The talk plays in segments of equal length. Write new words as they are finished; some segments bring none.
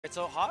Right,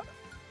 so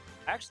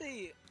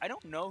actually, I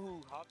don't know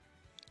who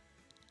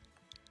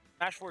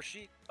Smash 4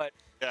 Sheik, but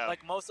Yeah.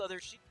 like most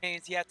other Sheik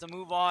mains, he had to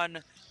move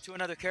on to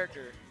another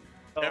character.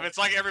 So, If it's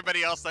like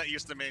everybody else that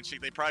used to main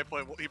Sheik, he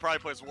probably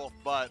plays Wolf,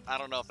 but I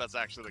don't know if that's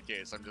actually the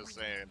case. I'm just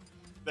saying.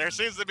 There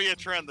seems to be a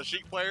trend. The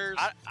Sheik players,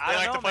 I they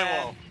like know, to play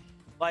man. Wolf.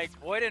 Like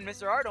Void and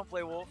Mr. R don't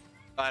play Wolf.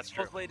 That's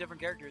true. Both play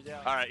different characters, yeah.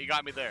 All right, you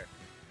got me there.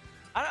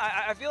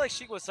 I feel like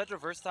Sheik was such a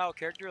versatile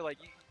character.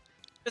 Like, you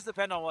just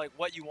depend on like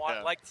what you want,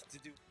 to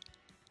do.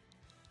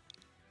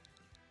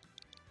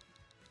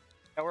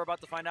 Yeah, we're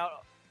about to find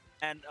out,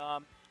 and I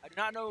do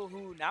not know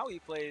who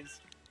Nowi plays,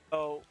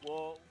 so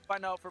we'll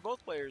find out for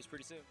both players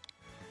pretty soon.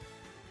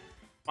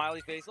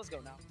 Smiley face, let's go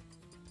now.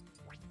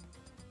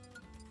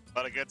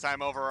 But a good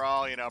time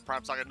overall, you know,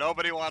 Prime Saga.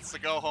 Nobody wants to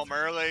go home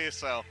early,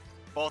 so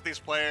both these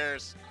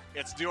players,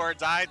 it's do or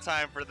die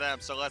time for them.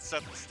 So let's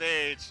set the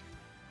stage.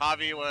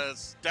 Javi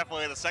was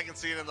definitely the second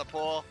seed in the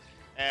pool,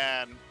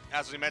 and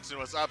as we mentioned,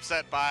 was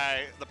upset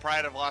by the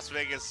pride of Las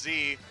Vegas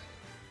Z.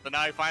 So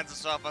now he finds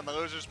himself on the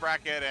losers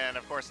bracket, and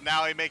of course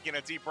now he's making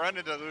a deep run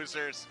into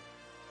losers.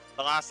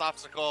 The last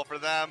obstacle for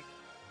them,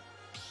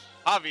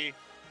 Javi.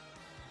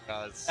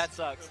 That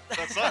sucks.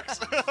 That sucks.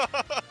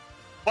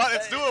 But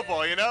it's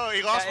doable, you know?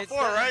 He lost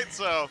before, right?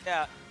 So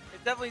yeah,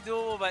 it's definitely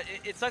doable, but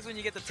it sucks when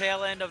you get the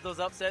tail end of those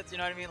upsets, you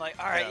know what I mean? Like,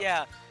 all right,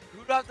 yeah.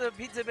 Who dropped the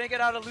pizza to make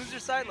it out of loser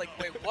side? Like,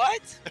 wait,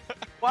 what?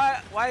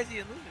 Why is he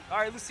in loser? All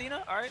right,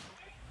 Lucina, all right.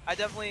 I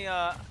definitely,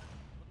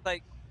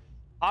 like,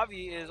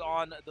 Javi is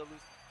on the Lucina.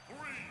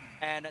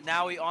 And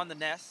now we on the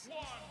Ness.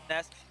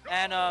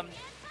 And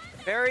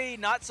very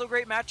not so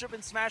great matchup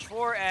in Smash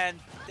 4, and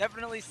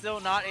definitely still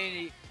not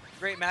a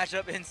great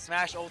matchup in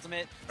Smash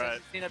Ultimate. Right.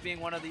 Lucina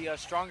being one of the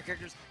stronger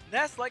characters.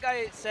 Ness, like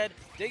I said,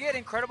 did get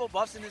incredible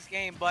buffs in this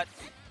game, but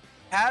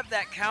have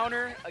that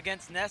counter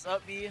against Ness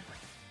up B,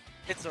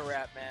 it's a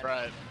wrap, man.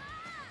 Right.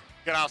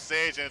 Get off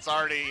stage, and it's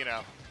already, you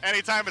know,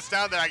 anytime it's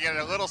down there, I get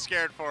a little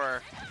scared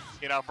for,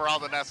 you know, for all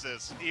the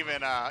Nesses,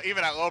 even at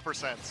low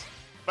percents.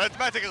 But it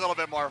might take a little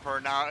bit more for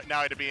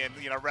Nowi to be in,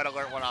 you know, red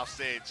alert one off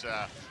stage.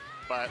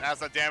 But as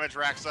the damage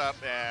racks up,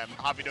 and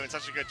Javi doing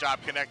such a good job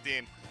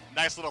connecting,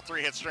 nice little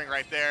 3-hit string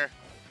right there.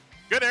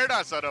 Good air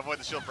dodge though to avoid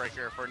the shield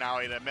breaker for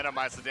Nowi to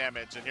minimize the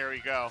damage. And here we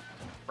go,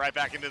 right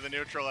back into the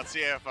neutral. Let's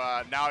see if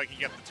Nowi can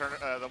get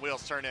the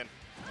wheels turning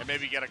and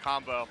maybe get a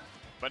combo.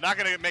 But not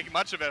going to make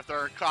much of it if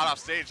they're caught off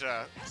stage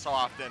so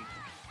often.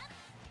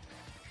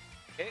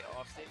 Okay,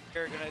 off stage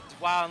here.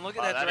 Wow, and look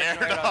at that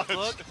direction air dodge.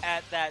 Look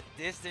at that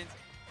distance.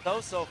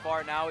 So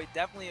far now, he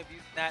definitely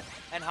abusing that.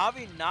 And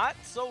Javi not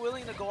so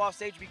willing to go off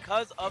stage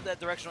because of that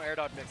directional air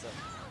dodge mix-up.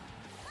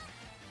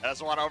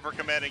 Doesn't want to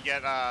overcommit and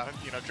get,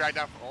 you know, dragged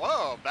down.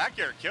 Whoa, back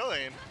air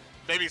killing.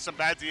 Maybe some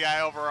bad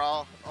DI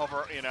overall,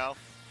 you know.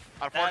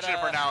 Unfortunate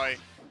for Nowi.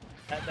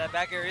 That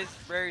back air is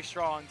very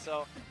strong,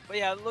 so. But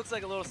yeah, it looks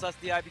like a little sus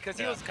DI because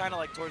he was kind of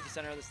like towards the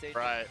center of the stage.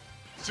 Right.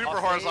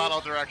 Super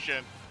horizontal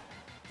direction.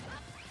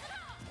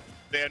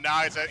 Yeah,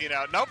 now he's, you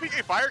know, no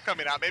PK fire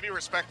coming out. Maybe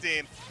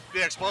respecting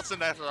the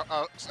explosiveness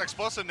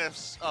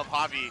of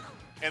Javi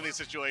in these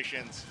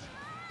situations.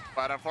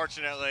 But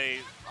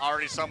unfortunately,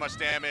 already so much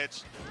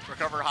damage.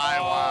 Recover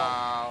high,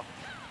 wow.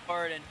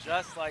 Forward, and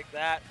just like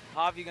that,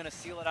 Javi gonna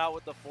seal it out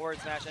with the forward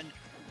smash and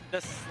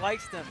just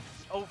sliced him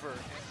over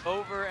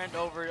and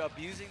over,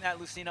 abusing that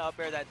Lucina up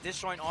air, that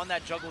disjoint on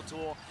that juggle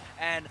tool,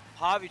 and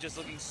Javi just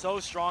looking so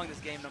strong this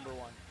game #1.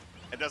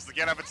 And does the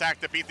get-up attack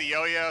to beat the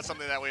yo-yo,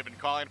 something that we've been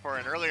calling for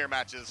in earlier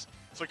matches.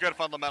 So good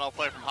fundamental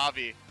play from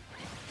Javi.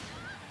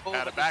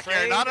 Got a back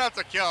air, not enough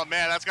to kill.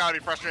 Man, that's gotta be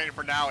frustrating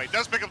for Nowi.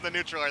 Does pick up the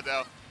neutral air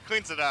though.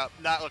 Cleans it up,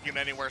 not looking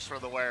any worse for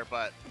the wear,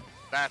 but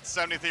that's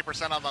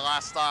 73% on the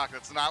last stock.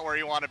 That's not where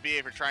you want to be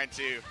if you're trying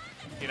to,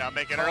 you know,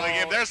 make an early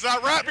game. There's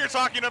that wrap you're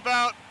talking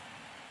about.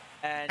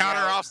 And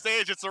counter off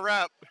stage, it's a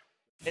wrap.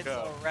 It's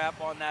a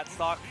wrap on that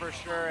stock for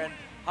sure. And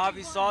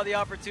Javi saw the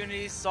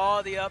opportunity,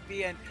 saw the up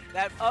B, and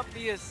that up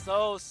B is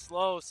so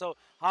slow. So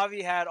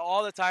Javi had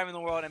all the time in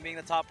the world, and being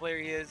the top player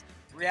he is,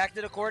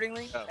 reacted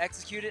accordingly,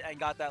 executed, and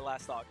got that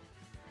last stock.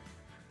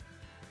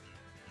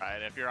 All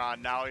right, if you're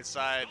on Nowi's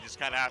side, you just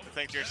kind of have to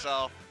think to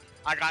yourself,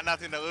 I got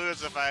nothing to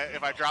lose. If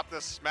I drop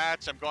this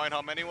match, I'm going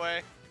home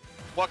anyway.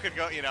 What could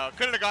go, you know,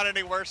 couldn't have gone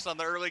any worse on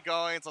the early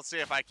goings. Let's see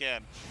if I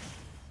can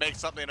make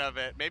something of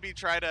it. Maybe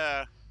try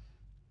to,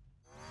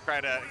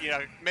 you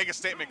know, make a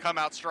statement, come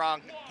out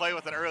strong, play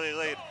with an early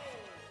lead.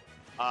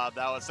 That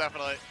was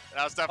definitely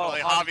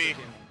Javi.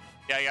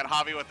 Yeah, you got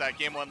Javi with that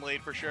game 1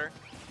 lead for sure.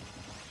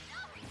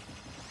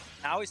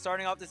 Now he's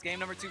starting off this game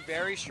 #2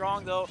 very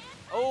strong though.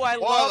 Oh, I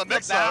love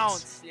the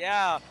bounce.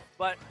 Yeah,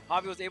 but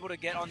Javi was able to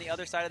get on the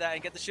other side of that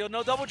and get the shield.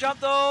 No double jump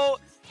though.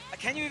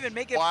 Can you even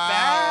make it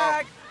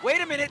back?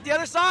 Wait a minute, the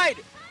other side.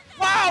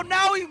 Wow,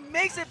 now he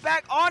makes it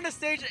back on the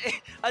stage,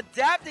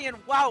 adapting,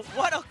 and wow,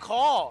 what a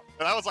call.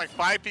 And that was like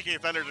 5 PK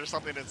Thunders or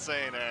something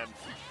insane, and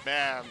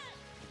man,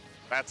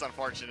 that's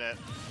unfortunate.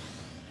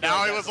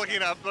 Now he was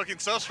looking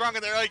so strong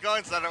in the early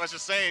goings that I was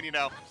just saying, you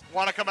know,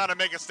 want to come out and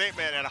make a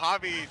statement, and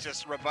Javi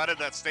just rebutted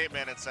that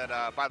statement and said,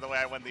 by the way,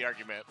 I win the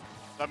argument.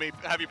 let me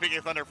have you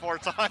PK Thunder 4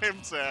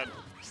 times and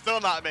still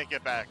not make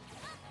it back.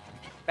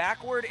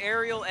 Backward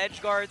aerial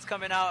edge guards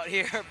coming out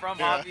here from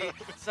Javi.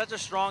 Such a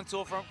strong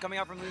tool coming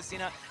out from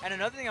Lucina. And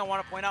another thing I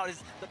want to point out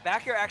is the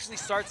back air actually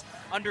starts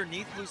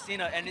underneath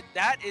Lucina, and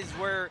that is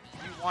where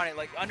you want it,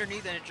 like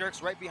underneath, and it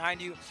jerks right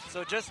behind you.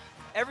 So just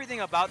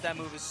everything about that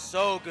move is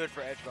so good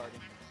for edge guarding.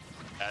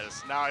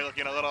 As now you're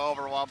looking a little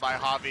overwhelmed by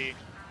Javi.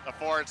 The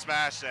forward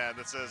smash, and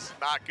this is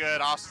not good.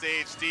 Off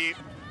stage, deep.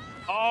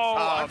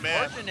 Oh,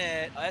 unfortunate.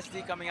 Man.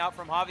 SD coming out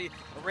from Javi.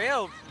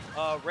 Rail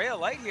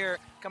light here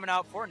coming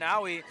out for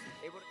Nowi.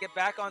 Able to get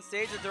back on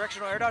stage. The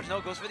directional air dodge. No,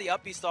 goes for the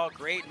up B stall.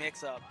 Great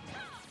mix up.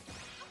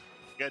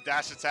 Good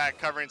dash attack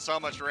covering so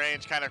much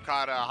range. Kind of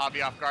caught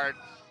Javi off guard.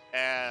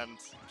 And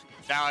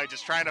now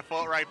just trying to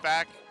float right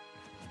back.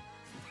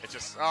 It's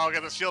just,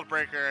 get the shield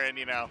breaker. And,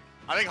 you know,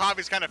 I think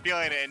Javi's kind of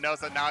feeling it and knows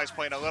that now he's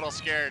playing a little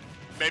scared.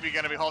 Maybe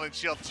going to be holding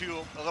shield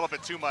a little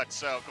bit too much.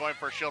 So going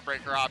for shield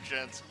breaker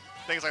options,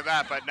 things like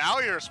that. But now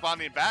you're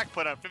responding back,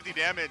 put up 50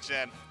 damage,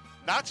 and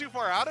not too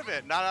far out of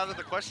it. Not out of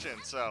the question,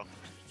 so.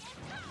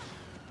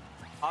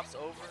 Pops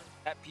over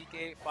that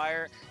PK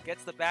fire,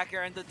 gets the back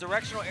air, and the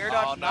directional air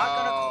dodge not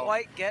going to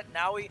quite get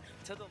Nowi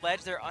to the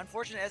ledge there.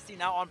 Unfortunate SD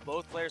now on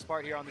both players'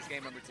 part here on this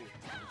game number 2.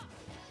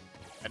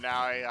 And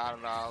now, I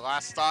don't know,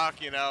 last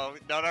stock, you know,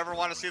 don't ever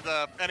want to see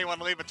anyone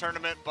leave a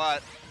tournament,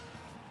 but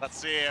let's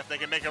see if they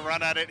can make a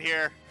run at it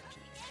here.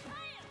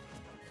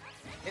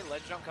 Hey,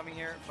 ledge jump coming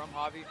here from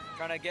Javi,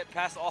 trying to get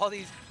past all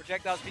these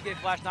projectiles. PK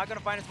flash not going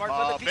to find his mark,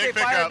 but the PK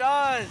fire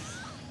does.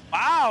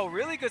 Wow,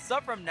 really good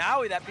stuff from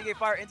Nowi. That PK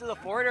fire into the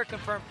forward air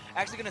confirmed.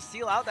 Actually going to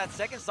seal out that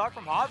second stock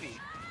from Javi.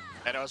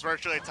 And it was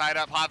virtually tied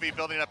up. Javi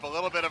building up a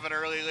little bit of an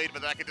early lead,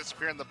 but that could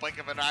disappear in the blink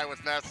of an eye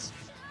with Ness.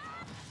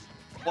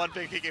 One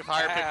big PK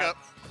fire pickup.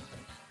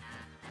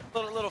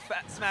 Little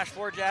fat smash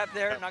 4 jab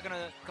there. Not going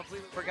to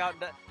completely work out.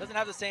 Doesn't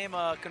have the same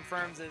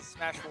confirms as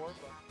smash 4,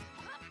 but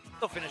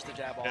still finish the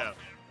jab off. Yeah.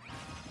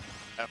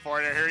 And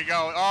forward air, here you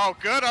go. Oh,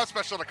 good up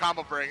special to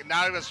combo break.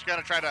 Now he was going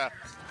to try to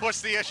push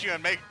the issue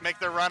and make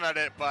the run at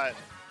it, but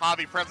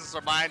Javi presence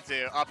of mind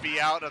to up B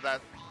out of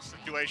that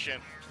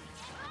situation.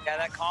 Yeah,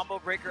 that combo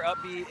breaker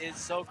up B is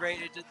so great.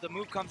 The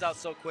move comes out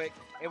so quick,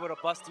 able to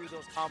bust through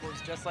those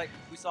combos just like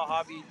we saw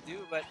Javi do.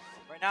 But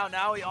right now,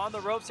 Nowi on the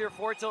ropes here,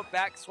 forward tilt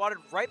back, swatted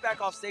right back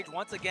off stage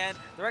once again.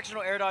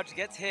 Directional air dodge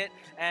gets hit,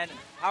 and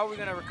how are we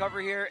going to recover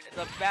here?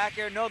 The back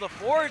air, no, the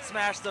forward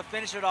smash to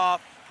finish it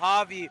off.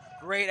 Javi,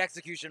 great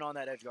execution on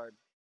that edge guard.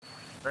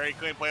 Very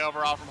clean play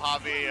overall from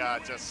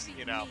Javi. Just,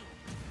 you know,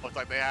 looked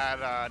like they had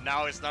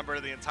Nowi's number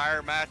the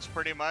entire match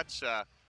pretty much.